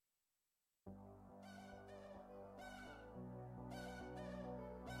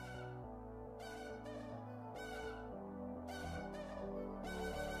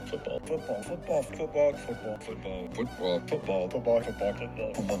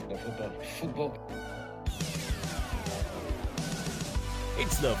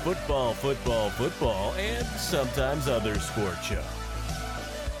It's the football, and sometimes other sport show.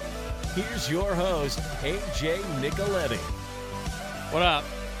 Here's your host, AJ Nicoletti. What up?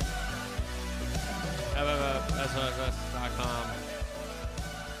 FFFSOSS.com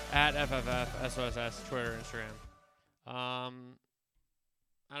at FFFSOSS, Twitter, Instagram.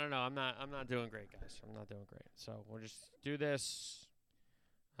 I don't know. I'm not doing great, guys. I'm not doing great. So we'll just do this.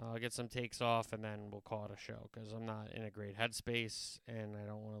 I'll get some takes off, and then we'll call it a show because I'm not in a great headspace, and I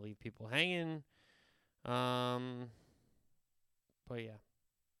don't want to leave people hanging. But yeah.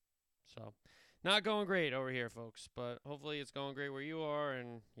 So, not going great over here, folks. But hopefully it's going great where you are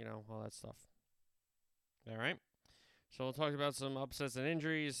and, all that stuff. All right. So we'll talk about some upsets and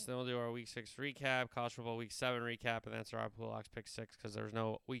injuries. Then we'll do our Week 6 recap, college football Week 7 recap, and that's our Pool Locks Pick 6 because there's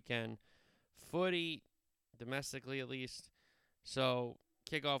no weekend footy, domestically at least. So,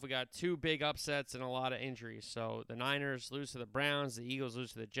 kickoff, we got two big upsets and a lot of injuries. So, the Niners lose to the Browns. The Eagles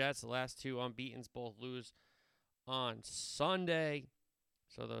lose to the Jets. The last two unbeatens both lose on Sunday.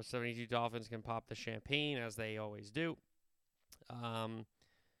 So, those 72 Dolphins can pop the champagne, as they always do.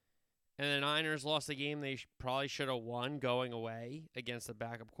 And the Niners lost the game they probably should have won going away against the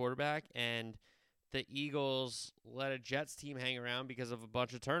backup quarterback. And the Eagles let a Jets team hang around because of a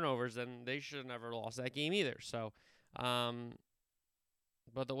bunch of turnovers, and they should have never lost that game either. So,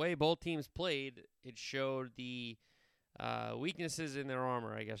 but the way both teams played, it showed the weaknesses in their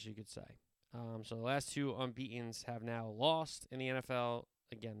armor, I guess you could say. So the last two unbeatens have now lost in the NFL.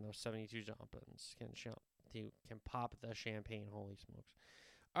 Again, those 72 Dolphins can pop the champagne. Holy smokes.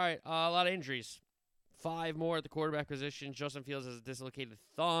 All right, a lot of injuries. 5 more at the quarterback position. Justin Fields has a dislocated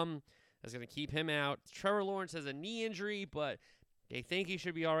thumb. That's going to keep him out. Trevor Lawrence has a knee injury, but they think he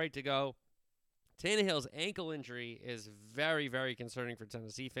should be all right to go. Tannehill's ankle injury is very, very concerning for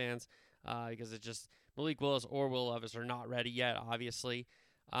Tennessee fans because it's just Malik Willis or Will Levis are not ready yet, obviously.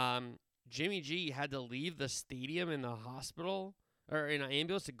 Jimmy G had to leave the stadium in the hospital or in an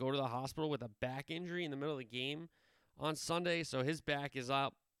ambulance to go to the hospital with a back injury in the middle of the game on Sunday, so his back is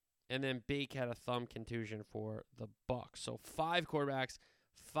up. And then Bake had a thumb contusion for the Bucs. So 5 quarterbacks,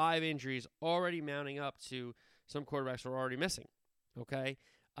 5 injuries already mounting up to some quarterbacks who are already missing. Okay?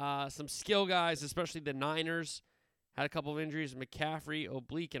 Some skill guys, especially the Niners, had a couple of injuries. McCaffrey,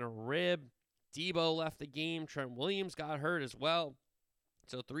 oblique, and a rib. Debo left the game. Trent Williams got hurt as well.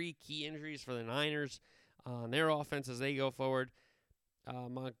 So 3 key injuries for the Niners on their offense as they go forward.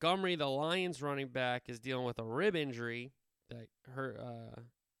 Montgomery, the Lions running back, is dealing with a rib injury that hurt,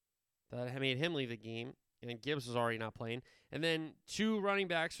 that made him leave the game, and Gibbs was already not playing. And then 2 running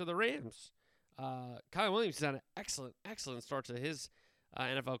backs for the Rams. Kyle Williams has had an excellent start to his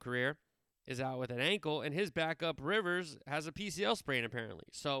NFL career, is out with an ankle, and his backup, Rivers, has a PCL sprain apparently.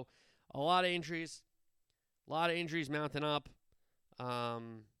 So a lot of injuries mounting up.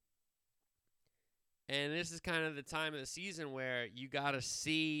 And this is kind of the time of the season where you got to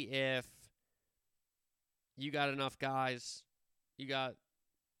see if you got enough guys, you got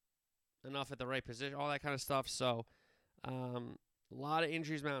enough at the right position, all that kind of stuff. So a lot of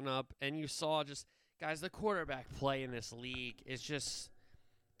injuries mounting up. And you saw just, guys, the quarterback play in this league is just,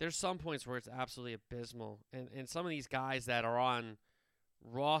 there's some points where it's absolutely abysmal. And some of these guys that are on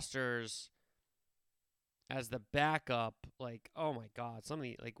rosters as the backup, like, oh my God,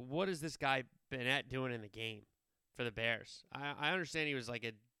 what has this guy Bennett doing in the game for the Bears? I understand he was like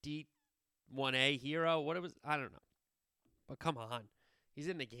a D1A hero. I don't know. But come on. He's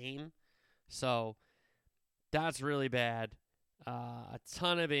in the game. So that's really bad. A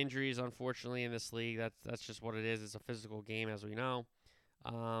ton of injuries, unfortunately, in this league. That's just what it is. It's a physical game, as we know.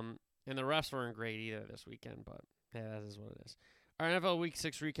 And the refs weren't great either this weekend, but yeah, that is what it is. Our NFL Week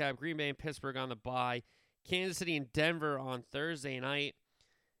 6 recap. Green Bay and Pittsburgh on the bye. Kansas City and Denver on Thursday night.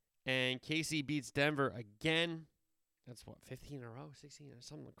 And KC beats Denver again. That's 15 in a row, 16, or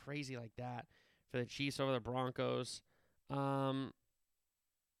something crazy like that for the Chiefs over the Broncos.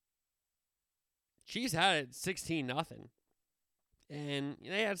 Chiefs had it 16-0. And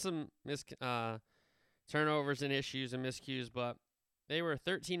they had some turnovers and issues and miscues, but they were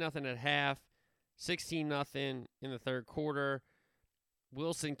 13-0 at half, 16-0 in the third quarter.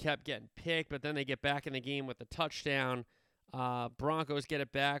 Wilson kept getting picked, but then they get back in the game with the touchdown. Broncos get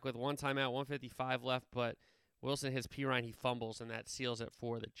it back with one timeout, 1:55 left, but Wilson hits Pirine, he fumbles, and that seals it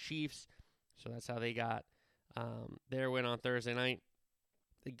for the Chiefs. So that's how they got their win on Thursday night.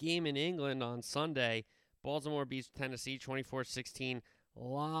 The game in England on Sunday, Baltimore beats Tennessee 24-16.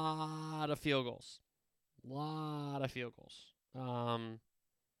 Lot of field goals.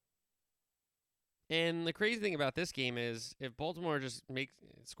 And the crazy thing about this game is if Baltimore just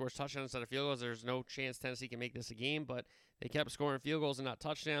scores touchdowns instead of field goals, there's no chance Tennessee can make this a game. But they kept scoring field goals and not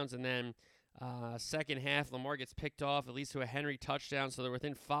touchdowns. And then second half, Lamar gets picked off. It leads to a Henry touchdown, so they're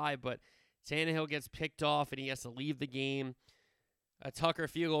within 5. But Tannehill gets picked off, and he has to leave the game. A Tucker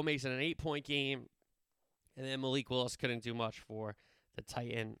field goal makes it an 8-point game. And then Malik Willis couldn't do much for the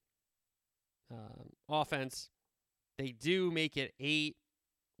Titan offense. They do make it 8.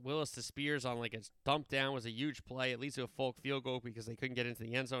 Willis to Spears on like a dump down was a huge play. It leads to a Folk field goal because they couldn't get into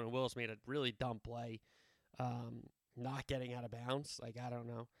the end zone, and Willis made a really dumb play, not getting out of bounds. Like, I don't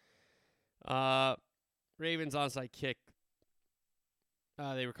know. Ravens onside kick.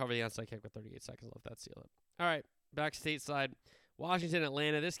 They recover the onside kick with 38 seconds left. That's sealed up. All right, back stateside. Washington,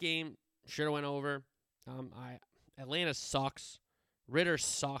 Atlanta. This game should have went over. Atlanta sucks. Ritter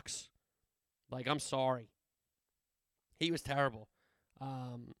sucks. Like, I'm sorry. He was terrible.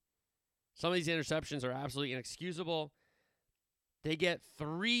 Some of these interceptions are absolutely inexcusable. They get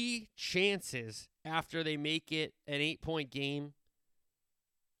 3 chances after they make it an 8-point game.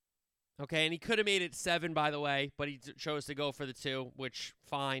 Okay, and he could have made it 7, by the way, but he chose to go for the 2, which,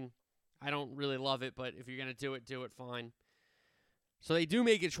 fine. I don't really love it, but if you're going to do it, fine. So they do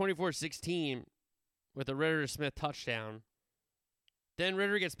make it 24-16 with a Ritter to Smith touchdown. Then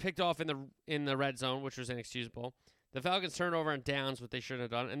Ritter gets picked off in the red zone, which was inexcusable. The Falcons turned over on downs, what they shouldn't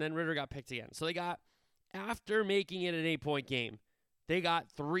have done, and then Ritter got picked again. So they got, after making it an 8-point game, they got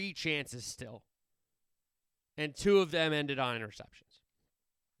 3 chances still. And 2 of them ended on interceptions.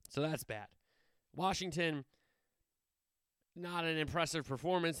 So that's bad. Washington, not an impressive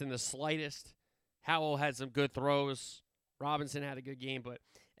performance in the slightest. Howell had some good throws. Robinson had a good game, but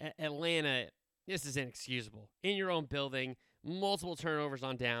Atlanta, this is inexcusable. In your own building, multiple turnovers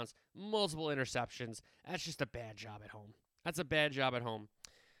on downs, multiple interceptions. That's just a bad job at home. That's a bad job at home.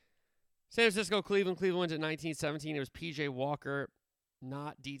 San Francisco, Cleveland. Cleveland wins at 19-17. It was P.J. Walker,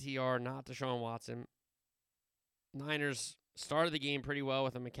 not DTR, not Deshaun Watson. Niners started the game pretty well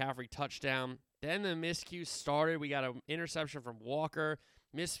with a McCaffrey touchdown. Then the miscues started. We got an interception from Walker,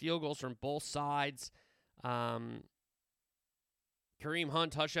 missed field goals from both sides. Kareem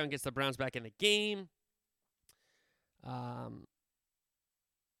Hunt touchdown gets the Browns back in the game.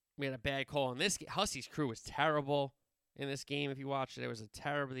 We had a bad call on this. Hussey's crew was terrible in this game. If you watched it, it was a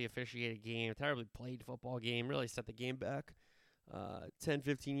terribly officiated game, terribly played football game. Really set the game back 10,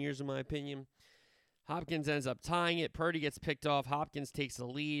 15 years, in my opinion. Hopkins ends up tying it. Purdy gets picked off. Hopkins takes the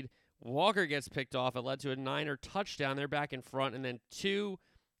lead. Walker gets picked off. It led to a Niner touchdown. They're back in front. And then 2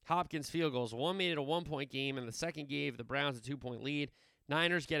 Hopkins field goals. One made it a 1-point game, and the second gave the Browns a 2-point lead.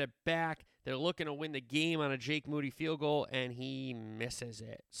 Niners get it back. They're looking to win the game on a Jake Moody field goal, and he misses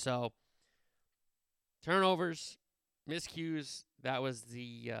it. So, turnovers, miscues, that was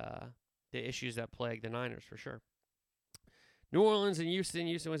the issues that plagued the Niners for sure. New Orleans and Houston.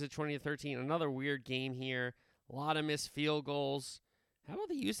 Houston wins at 20-13. Another weird game here. A lot of missed field goals. How about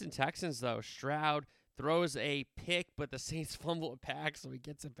the Houston Texans, though? Stroud throws a pick, but the Saints fumble it back, so he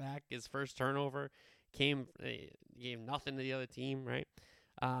gets it back. His first turnover gave nothing to the other team, right?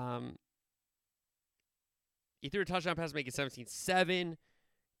 He threw a touchdown pass to make it 17-7.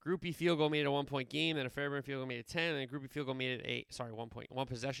 Groupie field goal made it a 1-point game. Then a Fairbairn field goal made it 10. And then a Groupie field goal made it one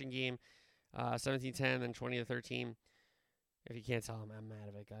possession game. 17-10, then 20-13. If you can't tell, I'm mad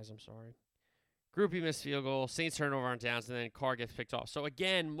of it, guys. I'm sorry. Groupie missed field goal. Saints turnover on downs, and then Carr gets picked off. So,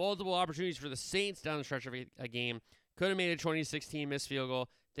 again, multiple opportunities for the Saints down the stretch of a game. Could have made it 20-16, missed field goal.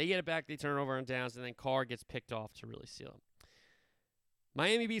 They get it back. They turn over on downs, and then Carr gets picked off to really seal it.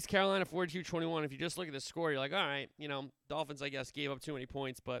 Miami beats Carolina 42-21. If you just look at the score, you're like, all right, Dolphins, I guess, gave up too many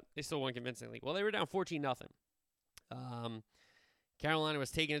points, but they still won convincingly. Well, they were down 14-0. Carolina was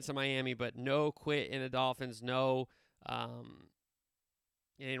taking it to Miami, but no quit in the Dolphins, no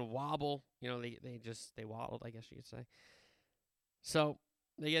they didn't wobble. They waddled, I guess you could say. So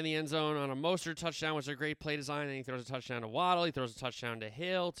they get in the end zone on a Mostert touchdown, which is a great play design. And he throws a touchdown to Waddle. He throws a touchdown to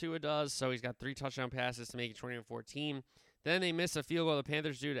Hill. Tua does. So he's got 3 touchdown passes to make it 20-14. Then they miss a field goal the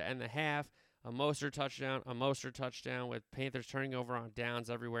Panthers do to end the half. A Mostert touchdown with Panthers turning over on downs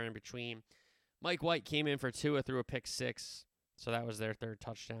everywhere in between. Mike White came in for Tua, threw a pick 6. So that was their 3rd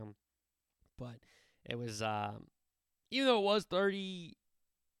touchdown. But it was, even though it was 35-21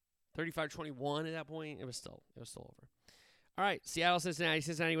 at that point, it was still over. All right, Seattle-Cincinnati.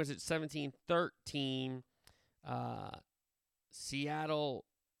 Cincinnati was at 17-13. Seattle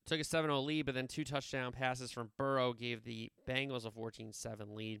took a 7-0 lead, but then 2 touchdown passes from Burrow gave the Bengals a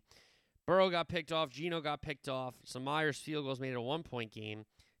 14-7 lead. Burrow got picked off. Geno got picked off. Some Myers field goals made it a 1-point game.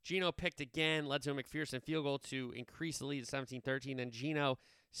 Geno picked again, led to a McPherson field goal to increase the lead to 17-13. Then Geno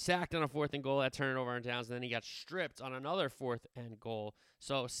sacked on a 4th and goal, that turned over on downs, and then he got stripped on another 4th and goal.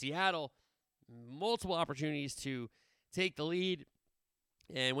 So Seattle, multiple opportunities to take the lead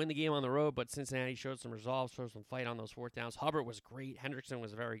and win the game on the road, but Cincinnati showed some resolve, showed some fight on those 4th downs. Hubbard was great. Hendrickson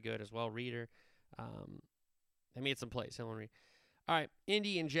was very good as well. Reeder. They made some plays, Hill and Reed. All right,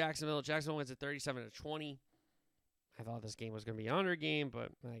 Indy and Jacksonville. Jacksonville wins at 37-20. I thought this game was going to be an under game, but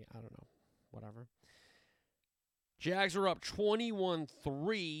I don't know. Whatever. Jags were up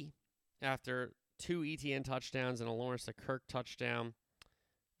 21-3 after 2 ETN touchdowns and a Lawrence to Kirk touchdown.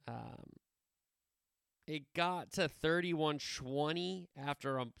 It got to 31-20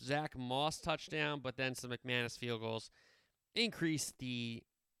 after a Zach Moss touchdown, but then some McManus field goals increased the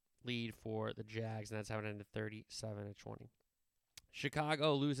lead for the Jags, and that's how it ended 37-20.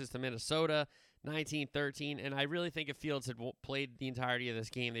 Chicago loses to Minnesota 19-13, and I really think if Fields had played the entirety of this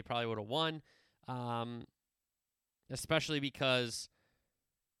game, they probably would have won, especially because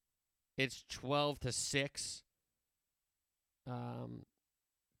it's 12-6.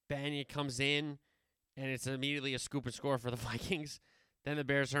 Banya comes in, and it's immediately a scoop and score for the Vikings. Then the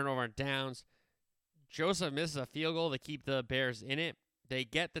Bears turn over on downs. Joseph misses a field goal to keep the Bears in it. They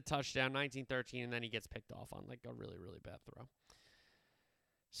get the touchdown, 19-13, and then he gets picked off on like a really, really bad throw.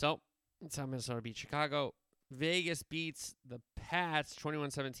 So that's how Minnesota beat Chicago. Vegas beats the Pats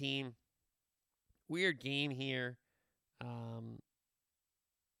 21-17. Weird game here.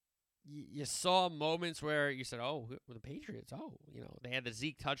 You saw moments where you said, oh, the Patriots, they had the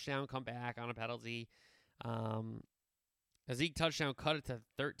Zeke touchdown come back on a penalty. A Zeke touchdown cut it to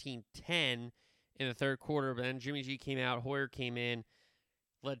 13-10 in the third quarter, but then Jimmy G came out, Hoyer came in,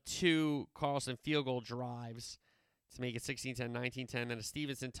 led 2 Carlson field goal drives to make it 16-10, 19-10. Then a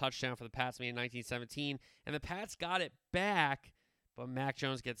Stevenson touchdown for the Pats made it 19-17. And the Pats got it back, but Mac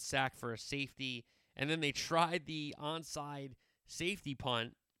Jones gets sacked for a safety. And then they tried the onside safety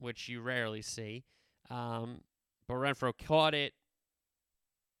punt, which you rarely see. But Renfro caught it,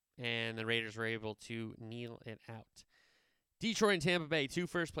 and the Raiders were able to kneel it out. Detroit and Tampa Bay, 2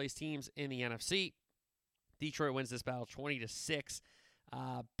 first-place teams in the NFC. Detroit wins this battle 20-6.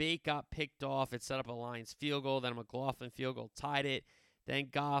 Bate got picked off. It set up a Lions field goal. Then a McLaughlin field goal tied it. Then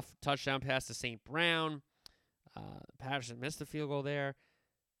Goff touchdown pass to St. Brown. Patterson missed the field goal there.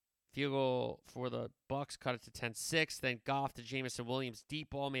 Field goal for the Bucs cut it to 10-6. Then Goff to Jamison Williams. Deep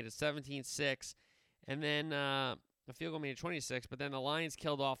ball made it 17-6. And then the field goal made it 26. But then the Lions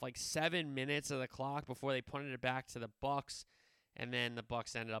killed off like 7 minutes of the clock before they punted it back to the Bucs. And then the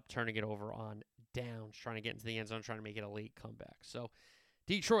Bucs ended up turning it over on downs, trying to get into the end zone, trying to make it a late comeback. So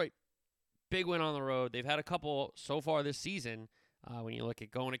Detroit, big win on the road. They've had a couple so far this season. When you look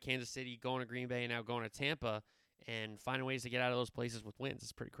at going to Kansas City, going to Green Bay, and now going to Tampa, and finding ways to get out of those places with wins.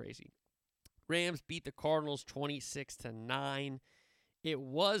 It's pretty crazy. Rams beat the Cardinals 26-9. It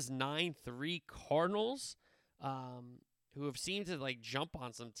was 9-3 Cardinals, who have seemed to like jump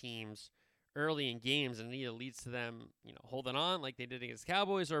on some teams early in games, and it either leads to them, holding on like they did against the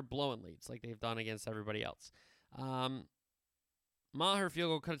Cowboys, or blowing leads like they've done against everybody else. Maher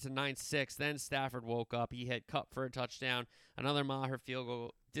field goal cut it to 9-6. Then Stafford woke up. He had cut for a touchdown. Another Maher field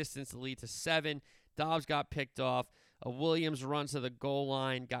goal distance the lead to 7. Dobbs got picked off. A Williams run to the goal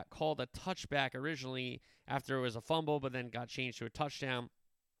line, got called a touchback originally after it was a fumble, but then got changed to a touchdown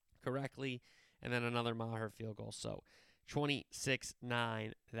correctly. And then another Maher field goal. So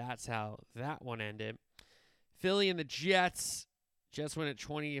 26-9. That's how that one ended. Philly and the Jets. Jets win at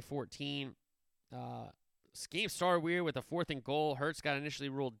 20-14. This game started weird with a 4th and goal. Hurts got initially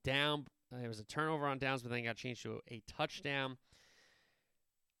ruled down. It was a turnover on downs, but then got changed to a touchdown.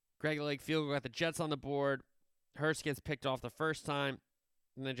 Greg Lake field goal got the Jets on the board. Hurts gets picked off the first time,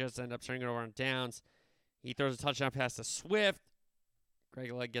 and the Jets end up turning it over on downs. He throws a touchdown pass to Swift.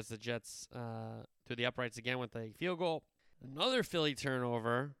 Greg Lake gets the Jets through the uprights again with a field goal. Another Philly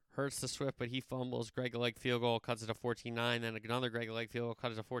turnover. Hurts to Swift, but he fumbles. Greg Lake field goal cuts it to 14-9. Then another Greg Lake field goal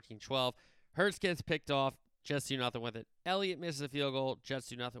cuts it to 14-12. Hurts gets picked off. Jets do nothing with it. Elliott misses a field goal. Jets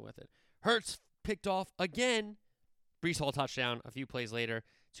do nothing with it. Hurts picked off again. Breece Hall touchdown a few plays later.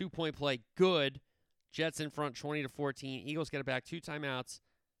 2-point play. Good. Jets in front 20-14. Eagles get it back. 2 timeouts.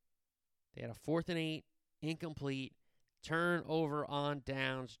 They had a 4th and 8. Incomplete. Turnover on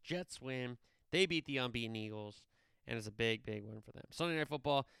downs. Jets win. They beat the unbeaten Eagles. And it's a big, big win for them. Sunday Night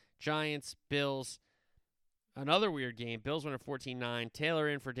Football. Giants. Bills. Another weird game. Bills win at 14-9. Taylor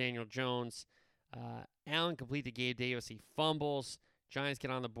in for Daniel Jones. Allen complete to Gabe Davis. He fumbles. Giants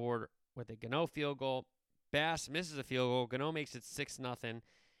get on the board with a Gano field goal. Bass misses a field goal. Gano makes it 6-0.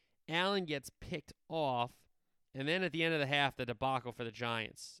 Allen gets picked off. And then at the end of the half, the debacle for the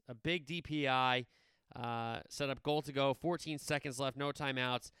Giants. A big DPI. Set up goal to go. 14 seconds left. No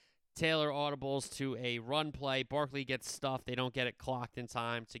timeouts. Taylor audibles to a run play. Barkley gets stuffed. They don't get it clocked in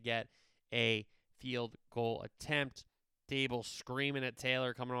time to get a field goal attempt. Dable screaming at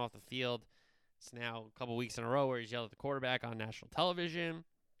Taylor coming off the field. It's now a couple weeks in a row where he's yelled at the quarterback on national television.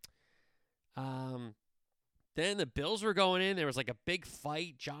 Then the Bills were going in. There was like a big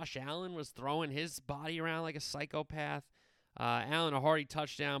fight. Josh Allen was throwing his body around like a psychopath. Allen, a hearty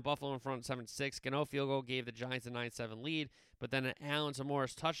touchdown. Buffalo in front 7-6. Gano field goal gave the Giants a 9-7 lead. But then an Allen to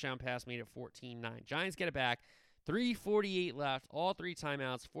Morris touchdown pass made it 14-9. Giants get it back. 3:48 left. All three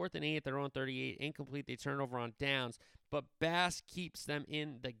timeouts. 4th and 8 at their own 38. Incomplete. They turn over on downs. But Bass keeps them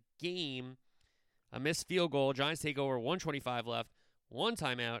in the game. A missed field goal. Giants take over. 1:25 left. One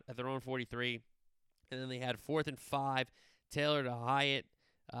timeout at their own 43. And then they had 4th and 5. Taylor to Hyatt.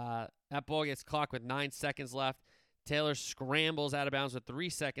 That ball gets clocked with 9 seconds left. Taylor scrambles out of bounds with 3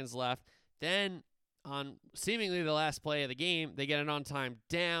 seconds left. Then on seemingly the last play of the game, they get an on-time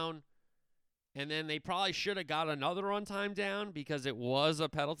down. And then they probably should have got another on-time down because it was a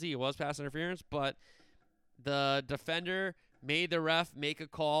penalty. It was pass interference. But the defender made the ref make a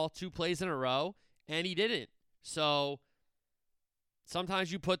call 2 plays in a row, and he didn't. So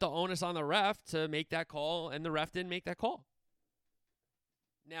sometimes you put the onus on the ref to make that call, and the ref didn't make that call.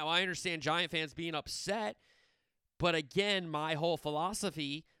 Now, I understand Giant fans being upset, but again, my whole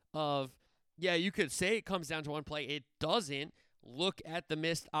philosophy of, yeah, you could say it comes down to one play. It doesn't. Look at the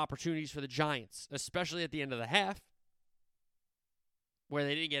missed opportunities for the Giants, especially at the end of the half, where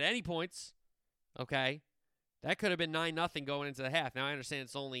they didn't get any points. Okay? That could have been 9-0 going into the half. Now, I understand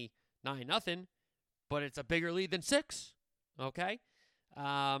it's only 9-0, but it's a bigger lead than 6. Okay?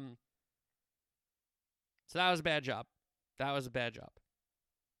 So that was a bad job. That was a bad job.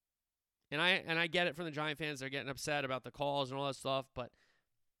 And I get it from the Giant fans. They're getting upset about the calls and all that stuff, but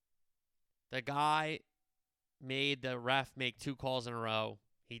the guy made the ref make 2 calls in a row.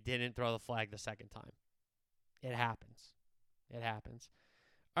 He didn't throw the flag the second time. It happens. It happens.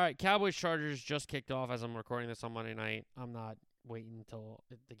 All right, Cowboys-Chargers just kicked off as I'm recording this on Monday night. I'm not waiting until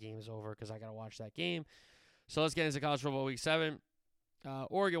the game is over because I got to watch that game. So let's get into college football week 7.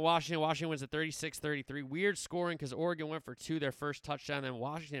 Oregon-Washington. Washington wins at 36-33. Weird scoring because Oregon went for 2, their first touchdown. Then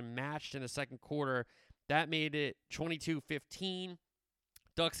Washington matched in the second quarter. That made it 22-15.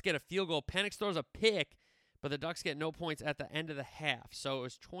 Ducks get a field goal. Penix throws a pick, but the Ducks get no points at the end of the half. So it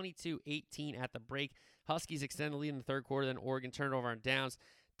was 22-18 at the break. Huskies extend the lead in the third quarter. Then Oregon turned over on downs.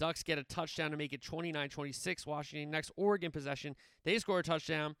 Ducks get a touchdown to make it 29-26. Washington, next Oregon possession, they score a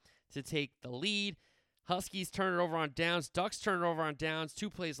touchdown to take the lead. Huskies turn it over on downs. Ducks turn it over on downs. 2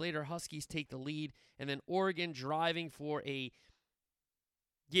 plays later, Huskies take the lead. And then Oregon driving for a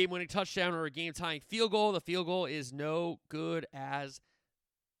game-winning touchdown or a game-tying field goal. The field goal is no good as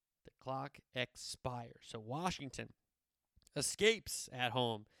the clock expires. So Washington escapes at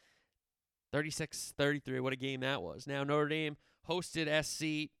home. 36-33. What a game that was. Now Notre Dame hosted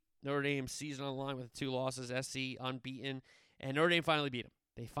SC. Notre Dame season on the line with 2 losses. SC unbeaten. And Notre Dame finally beat them.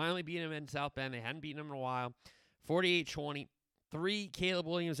 They finally beat them in South Bend. They hadn't beaten them in a while. 48-20. 3 Caleb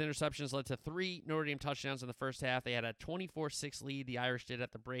Williams interceptions led to 3 Notre Dame touchdowns in the first half. They had a 24-6 lead. The Irish did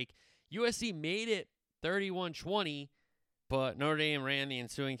at the break. USC made it 31-20, but Notre Dame ran the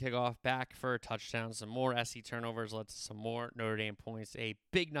ensuing kickoff back for a touchdown. Some more SC turnovers led to some more Notre Dame points. A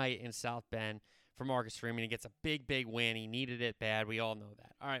big night in South Bend for Marcus Freeman. He gets a big, big win. He needed it bad. We all know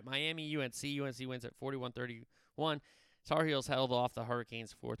that. All right, Miami, UNC. UNC wins at 41-31. Tar Heels held off the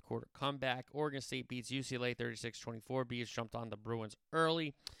Hurricanes' fourth quarter comeback. Oregon State beats UCLA 36-24. Bees jumped on the Bruins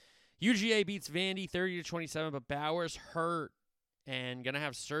early. UGA beats Vandy 30-27, but Bowers hurt and going to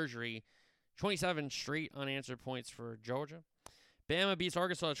have surgery. 27 straight unanswered points for Georgia. Bama beats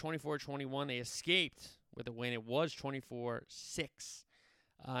Arkansas 24-21. They escaped with a win. It was 24-6.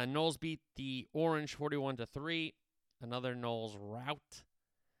 Knowles beat the Orange 41-3. Another Knowles rout.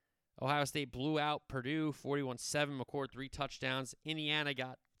 Ohio State blew out Purdue 41-7. McCord 3 touchdowns. Indiana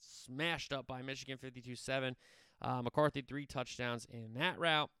got smashed up by Michigan 52-7. McCarthy 3 touchdowns in that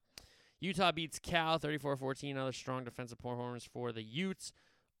route. Utah beats Cal 34-14. Another strong defensive performance for the Utes.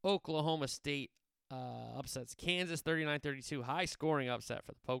 Oklahoma State upsets Kansas 39-32. High scoring upset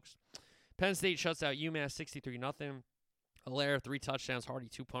for the Pokes. Penn State shuts out UMass 63-0. Allaire 3 touchdowns. Hardy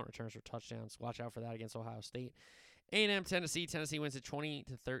 2 punt returns for touchdowns. Watch out for that against Ohio State. A&M, Tennessee. Tennessee wins at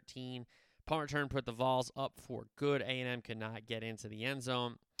 20-13. Punt return put the Vols up for good. A&M could not get into the end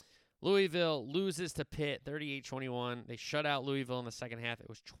zone. Louisville loses to Pitt 38-21. They shut out Louisville in the second half. It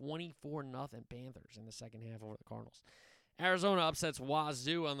was 24-0 Panthers in the second half over the Cardinals. Arizona upsets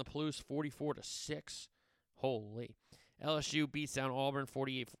Wazoo on the Palouse 44-6. Holy. LSU beats down Auburn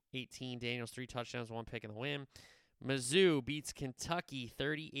 48-18. Daniels 3 touchdowns, 1 pick in the win. Mizzou beats Kentucky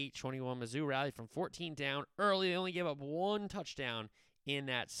 38-21. Mizzou rallied from 14 down early. They only gave up 1 touchdown in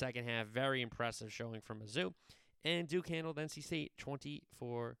that second half. Very impressive showing from Mizzou. And Duke handled NC State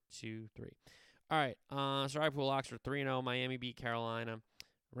 24-3. All right, Sorry Pool locks for 3-0. Miami beat Carolina.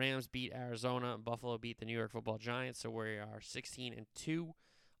 Rams beat Arizona. Buffalo beat the New York Football Giants. So we are 16-2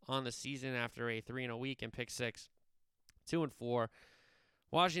 on the season after a 3-0 week and pick 6. 2-4.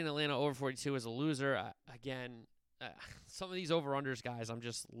 Washington, Atlanta over 42 is a loser. Some of these over-unders, guys, I'm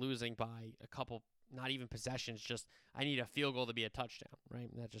just losing by a couple, not even possessions. Just I need a field goal to be a touchdown, right?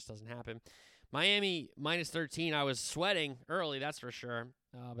 And that just doesn't happen. Miami minus 13. I was sweating early, that's for sure.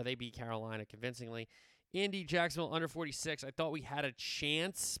 But they beat Carolina convincingly. Indy, Jacksonville under 46. I thought we had a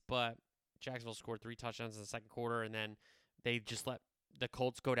chance, but Jacksonville scored 3 touchdowns in the second quarter, and then they just let the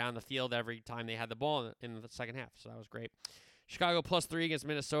Colts go down the field every time they had the ball in the second half. So that was great. Chicago plus 3 against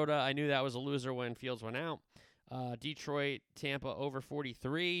Minnesota. I knew that was a loser when Fields went out. Detroit, Tampa over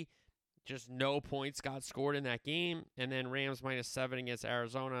 43. Just no points got scored in that game. And then Rams minus 7 against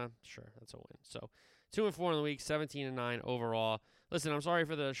Arizona. Sure, that's a win. So 2-4 in the week, 17-9 overall. Listen, I'm sorry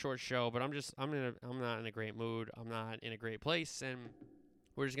for the short show, but I'm not in a great mood. I'm not in a great place, and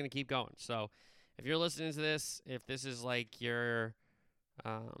we're just gonna keep going. So if you're listening to this, if this is like your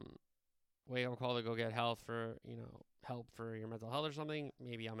wake up call to go get help for your mental health or something,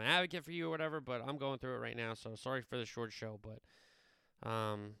 maybe I'm an advocate for you or whatever, but I'm going through it right now, so sorry for the short show, but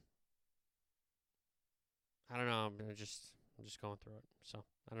I don't know, I'm just going through it, so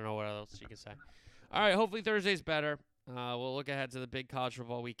I don't know what else you can say. All right, hopefully Thursday's better. We'll look ahead to the big college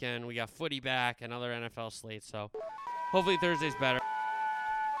football weekend. We got footy back, another NFL slate, so hopefully Thursday's better.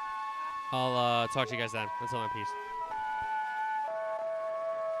 I'll talk to you guys then. Until then, peace.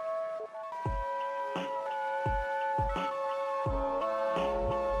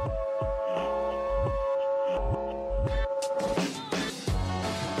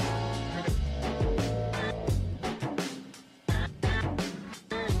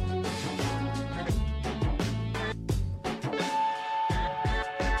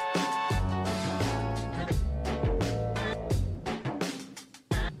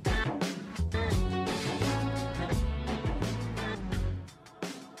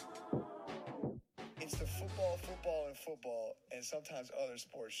 Sometimes other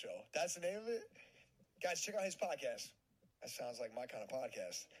sports show. That's the name of it. Guys, check out his podcast. That sounds like my kind of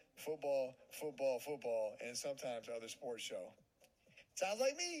podcast. Football, and sometimes other sports show. Sounds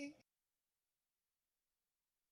like me.